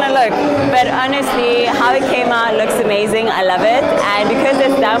 How am I going to look? But honestly, how it came out looks amazing. I love it. And because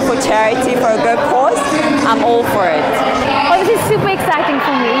it's done for charity, for a good cause, I'm all for it. Well, this is super exciting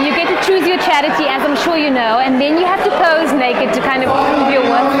for me. You get to choose your charity, as I'm sure you know, and then you have to pose naked to kind of prove your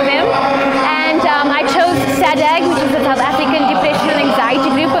worth for them. And I chose SADAG, which is the South African Depression and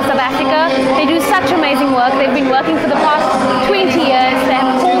Anxiety Group of South Africa. They do such amazing work. They've been working for the past 20 years. They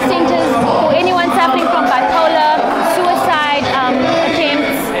have call centers for anyone suffering from bipolar, suicide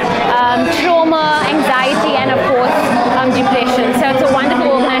attempts, trauma, anxiety, and of course depression. So it's a wonderful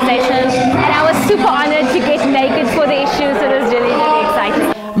organization, and I was super honored to get naked for the issue, so it was really, really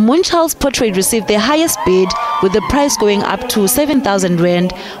exciting. Moonchild's portrait received the highest bid, with the price going up to 7,000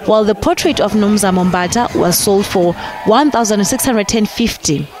 rand, while the portrait of Nomza Mombata was sold for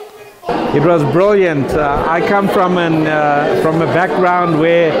 1,650. It was brilliant. I come from a background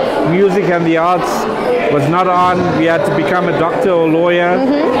where music and the arts was not on. We had to become a doctor or lawyer,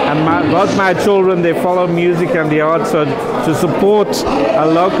 and both my children, they follow music and the arts. So to support a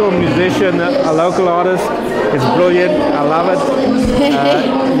local musician, a local artist, it's brilliant. I love it.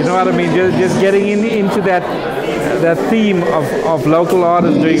 You know what I mean? Just getting into that theme of local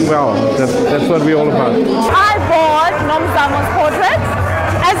artists doing well. That's what we're all about. I bought Nomzama's portrait.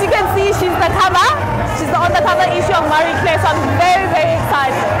 As you can see, she's the cover. She's on the cover issue of Marie Claire, so I'm very, very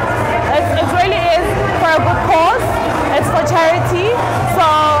excited. It really is for a good cause. It's for charity. So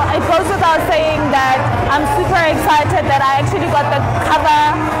it goes without saying that I'm super excited that I actually got the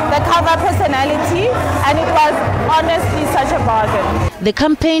cover personality, and it was honestly such a bargain. The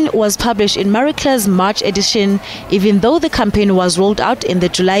campaign was published in Marie Claire's March edition, even though the campaign was rolled out in the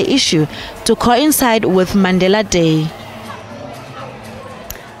July issue to coincide with Mandela Day.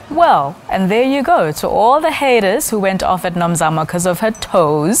 Well, and there you go. To all the haters who went off at Nomzama because of her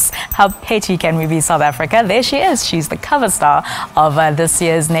toes, how petty can we be, South Africa? There she is. She's the cover star of this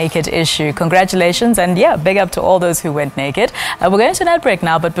year's Naked issue. Congratulations, and yeah, big up to all those who went naked. We're going to an ad break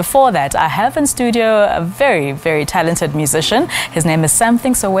now, but before that, I have in studio a very, very talented musician. His name is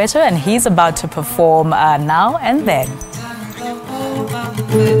Something Soweto, and he's about to perform now and then.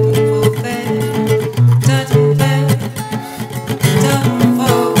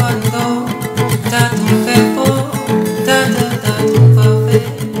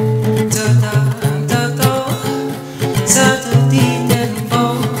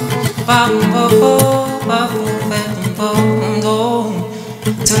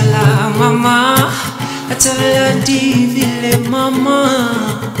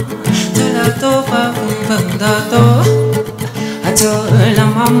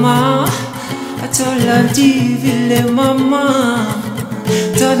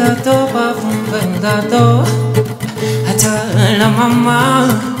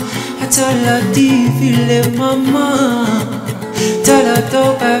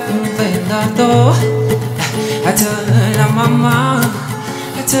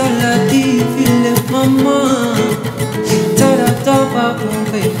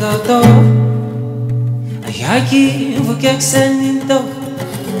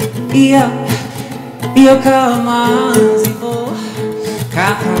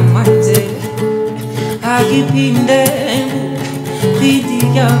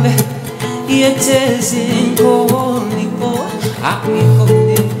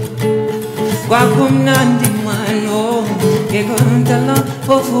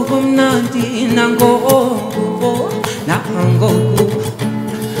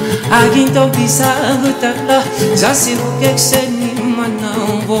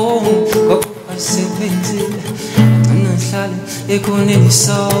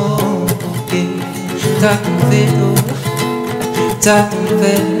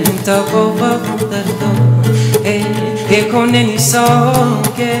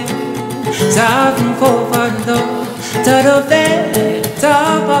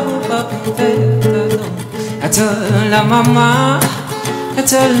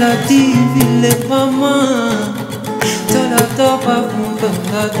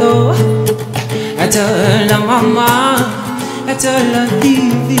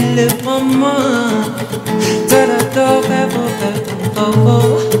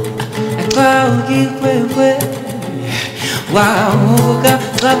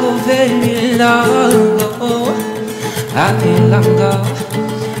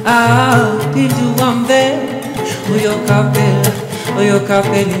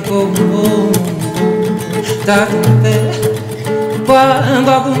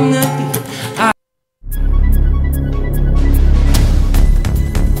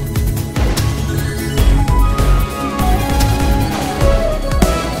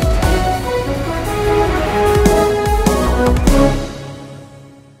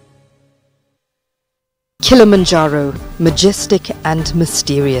 Kilimanjaro, majestic and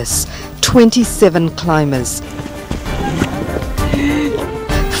mysterious. 27 climbers.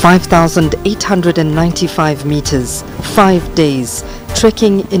 5,895 meters, 5 days,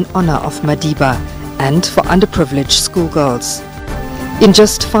 trekking in honor of Madiba and for underprivileged schoolgirls. In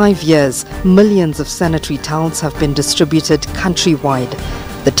just 5 years, millions of sanitary towels have been distributed countrywide.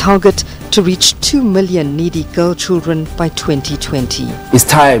 The target to reach 2 million needy girl children by 2020. It's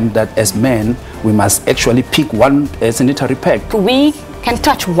time that as men, we must actually pick one sanitary pack. We can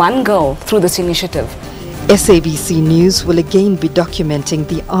touch one girl through this initiative. SABC News will again be documenting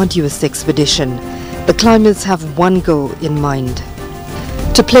the arduous expedition. The climbers have one goal in mind.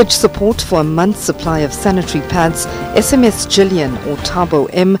 To pledge support for a month's supply of sanitary pads, SMS Gillian or Tabo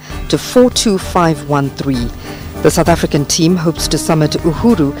M to 42513. The South African team hopes to summit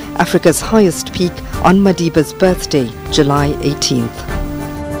Uhuru, Africa's highest peak, on Madiba's birthday, July 18th.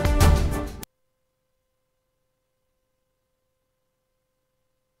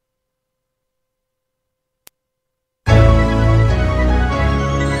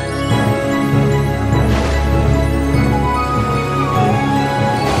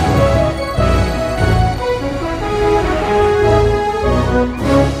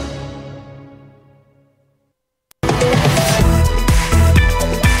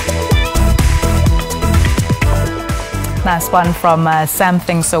 Nice one from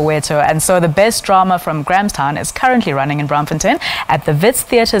Something Soweto. And so the best drama from Grahamstown is currently running in Braamfontein at the Wits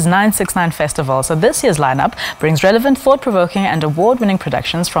Theatre's 969 Festival. So this year's lineup brings relevant, thought-provoking and award-winning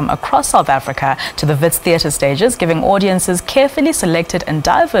productions from across South Africa to the Wits Theatre stages, giving audiences carefully selected and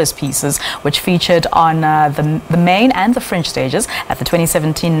diverse pieces which featured on the main and the fringe stages at the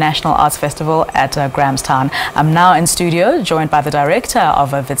 2017 National Arts Festival at Grahamstown. I'm now in studio joined by the director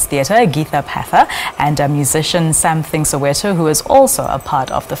of Wits Theatre, Geetha Patha, and musician Something Soweto, who is also a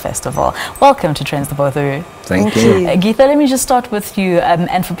part of the festival. Welcome to Trendz, the both of you. Thank you. Geetha, let me just start with you.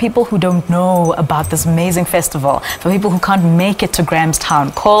 And for people who don't know about this amazing festival, for people who can't make it to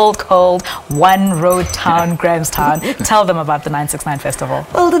Grahamstown, cold, one-road town, Grahamstown, tell them about the 969 Festival.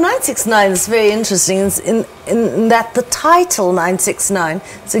 Well, the 969 is very interesting in that the title 969,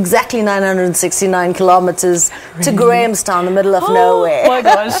 it's exactly 969 kilometers to Grahamstown, the middle of nowhere. Oh my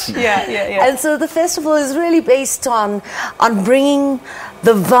gosh, yeah. And so the festival is really based on bringing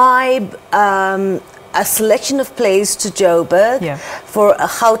the vibe, a selection of plays to Joburg for a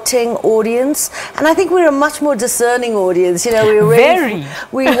Gauteng audience, and I think we're a much more discerning audience. You know,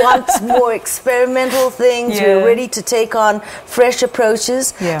 we want more experimental things. We're ready to take on fresh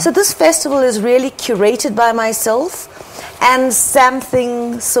approaches. So this festival is really curated by myself and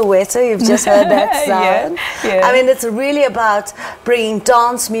Something Soweto. You've just heard that sound. I mean, it's really about bringing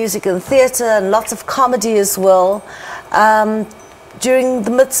dance, music, and theatre, and lots of comedy as well. During the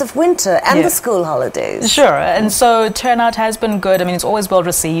midst of winter and the school holidays. Sure, and so turnout has been good. I mean, it's always well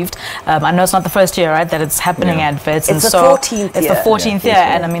received. I know it's not the first year, right, that it's happening at Wits. It's the 14th year. It's the 14th year,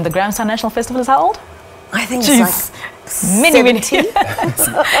 and I mean, the Grahamstown National Festival is how old? I think it's like many years.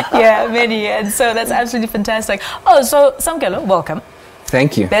 Many. And so that's absolutely fantastic. Oh, so Samkelo, welcome.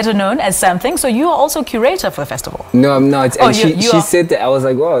 Thank you. Better known as Something. So you are also curator for the festival. No, I'm not. And she said that. I was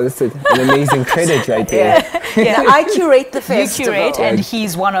like, wow, that's an amazing credit right there. I curate the festival. You curate, and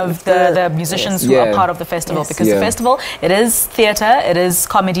he's one of the musicians who are part of the festival, because the festival, it is theatre, it is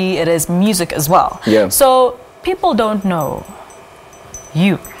comedy, it is music as well. So people don't know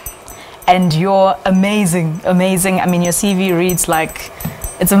you and you're amazing. I mean, your CV reads like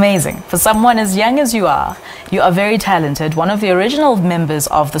it's amazing. For someone as young as you are very talented, one of the original members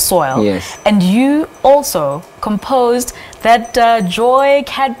of The Soil. And you also composed that Joy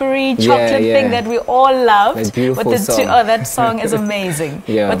Cadbury chocolate thing that we all loved. That beautiful with the song. That song is amazing.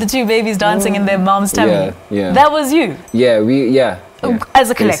 With the two babies dancing in their mom's tummy. That was you.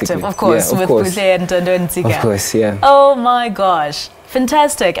 As a collective, of course, with Buse and Nzika. Of course, Oh my gosh.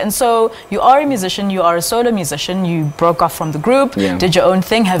 Fantastic. And so you are a musician, you are a solo musician, you broke off from the group, did your own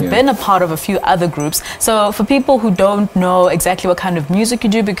thing, have been a part of a few other groups. So for people who don't know exactly what kind of music you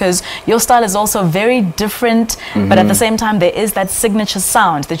do, because your style is also very different, but at the same time there is that signature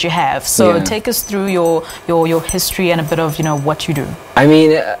sound that you have. So take us through your history and a bit of, you know, what you do. I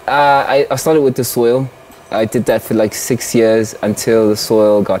mean, I started with The Soil. I did that for like 6 years until The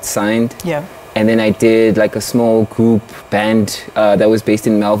Soil got signed. Yeah. And then I did like a small group band that was based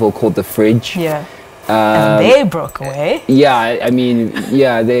in Melville called The Fridge. Yeah. And they broke away. Yeah, I mean,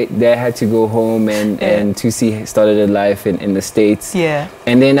 yeah, they had to go home and 2C started a life in the States. Yeah.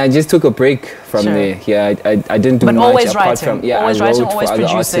 And then I just took a break from there. Yeah, I didn't do but much always apart writing. from Always I writing, wrote always for other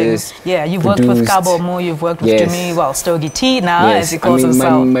producing. artists, Yeah, you've worked with Cabo Mo, you've worked with Jimmy, well, Stogie T now, as he calls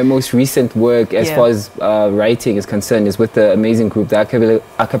himself. My most recent work as far as writing is concerned is with the amazing group, the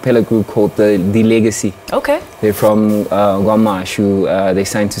a cappella group called The Legacy. Okay. They're from Guamashu. They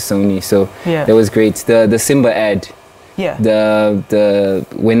signed to Sony, so that was great. The Simba ad, the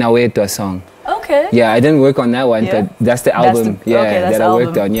Wenawetwa song. Okay. Yeah, I didn't work on that one, but that's the album. That's that I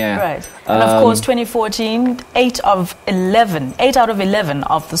worked on. Yeah. Right. And of course, 2014, 8 out of 11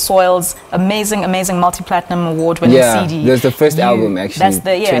 of The Soil's amazing multi-platinum award-winning CD. Yeah, that's the first album actually. That's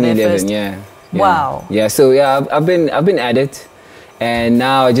the 2011. Yeah. Wow. Yeah. So I've been at it. And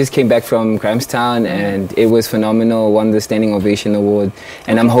now I just came back from Grahamstown and it was phenomenal, won the Standing Ovation Award.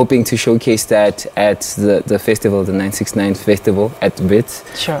 And I'm hoping to showcase that at the festival, the 969 Festival at Wits.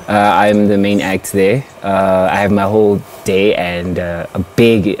 Sure. I'm the main act there. I have my whole day and a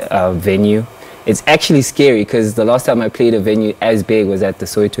big venue. It's actually scary because the last time I played a venue as big was at the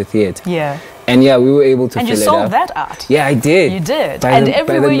Soweto Theatre. Yeah. And yeah, we were able to fill it up. And you sold that out. Yeah, I did. You did. By the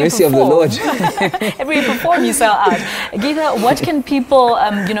mercy of the Lord. Everywhere you perform, you sell out. Geetha, what can people,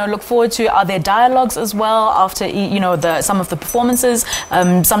 look forward to? Are there dialogues as well after, some of the performances?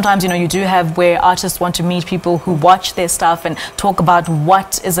 Sometimes, you do have where artists want to meet people who watch their stuff and talk about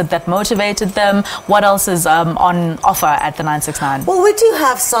what is it that motivated them. What else is on offer at the 969? Well, we do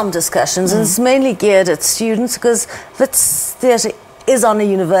have some discussions, and it's mainly geared at students because Wits Theatre is on a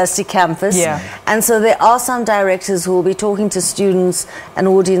university campus, and so there are some directors who will be talking to students and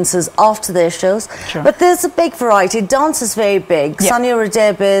audiences after their shows. Sure. But there's a big variety. Dance is very big. Sonia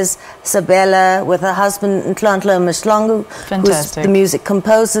Radebes, Sabella with her husband Ntlantla Mishlangu, who's the music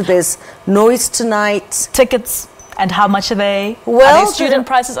composer. There's Noise Tonight. Tickets. And how much are they? Well, are they student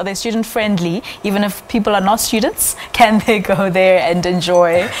prices? Are they student friendly? Even if people are not students, can they go there and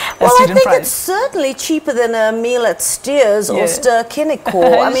enjoy a student price? Well, I think it's certainly cheaper than a meal at Steers or Stir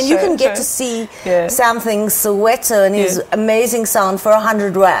Kinnikor. I mean, you can get to see something Soweto and his amazing sound for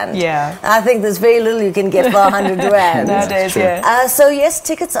 100 rand. Yeah. I think there's very little you can get for 100 rand. Nowadays, so yes,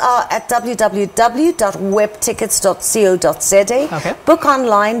 tickets are at www.webtickets.co.za. Okay. Book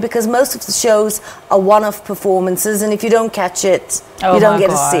online because most of the shows are one-off performances. And if you don't catch it, you don't get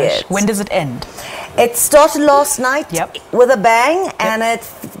to see it. When does it end? It started last night with a bang, and it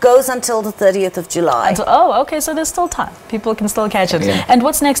goes until the 30th of July. Okay, so there's still time. People can still catch it. Yeah. And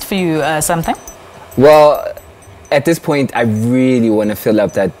what's next for you, something? Well, at this point, I really want to fill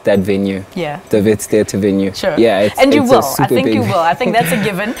up that venue. Yeah. The Wits Theatre venue. Sure. Yeah, and you will. I think you will. I think that's a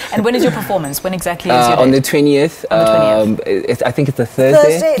given. And when is your performance? When exactly is your date? On the 20th. On the 20th. I think it's a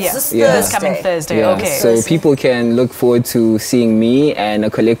Thursday. This coming Thursday. Yeah. Okay. So people can look forward to seeing me and a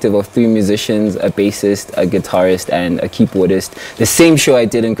collective of 3 musicians, a bassist, a guitarist, and a keyboardist. The same show I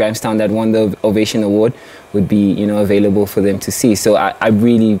did in Grahamstown that won the Ovation Award would be, available for them to see. So I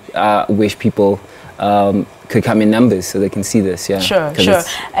really wish people could come in numbers so they can see this. Sure.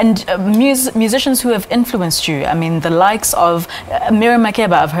 And musicians who have influenced you, I mean, the likes of Miriam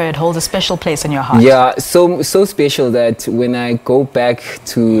Makeba, I've heard, hold a special place in your heart. Yeah, so special that when I go back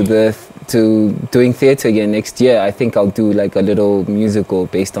to doing theatre again next year, I think I'll do like a little musical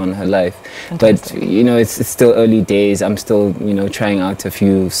based on her life. Fantastic. But it's still early days. I'm still trying out a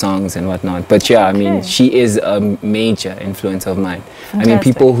few songs and whatnot. But I mean, she is a major influence of mine. Fantastic. I mean,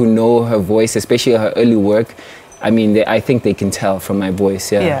 people who know her voice, especially her early work, I mean, I think they can tell from my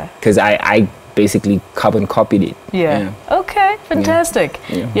voice. Because I basically carbon copied it. Okay, fantastic.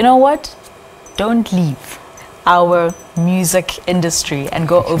 Yeah. You know what? Don't leave our music industry and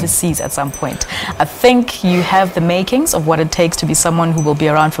go overseas at some point. I think you have the makings of what it takes to be someone who will be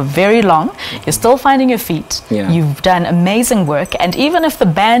around for very long. You're still finding your feet. You've done amazing work, and even if the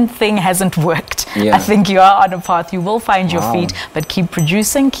band thing hasn't worked, I think you are on a path. You will find your feet, but keep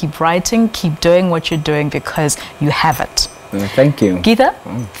producing, keep writing, keep doing what you're doing because you have it. Thank you. Geetha,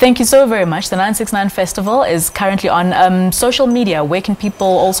 thank you so very much. The 969 Festival is currently on social media. Where can people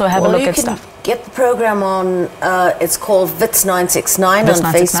also have a look at stuff? get the program on, it's called Wits 969 on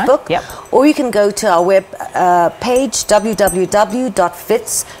 969, Facebook. yep. Or you can go to our web page,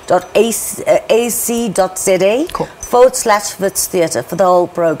 www.wits.ac.za/Wits Theatre for the whole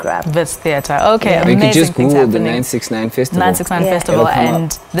program. Wits Theatre, okay, You amazing could just things Google the happening. 969 Festival. 969 Festival,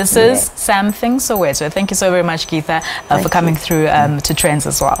 and this is Something Soweto. Thank you so very much, Geetha, for coming through to Trendz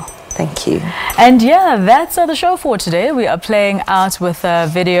as well. Thank you. And yeah, that's the show for today. We are playing out with a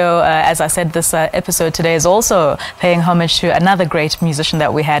video. As I said, this episode today is also paying homage to another great musician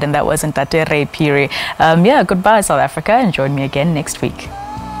that we had, and that was Ntate Ray Phiri. Yeah, goodbye, South Africa, and join me again next week.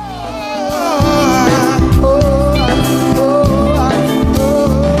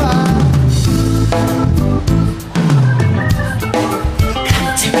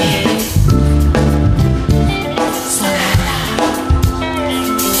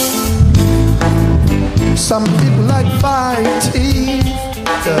 Some people like fighting.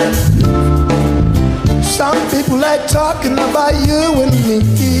 Some people like talking about you and me.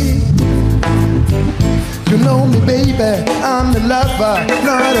 You know me, baby, I'm a lover,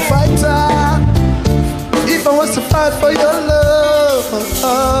 not a fighter. If I was to fight for your love,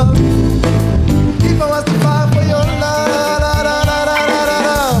 if I was to fight for your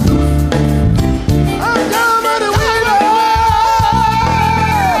love, I'm down by the window.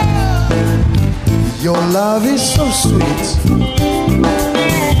 Your love is so sweet,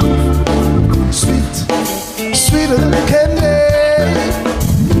 sweet, sweeter than candy.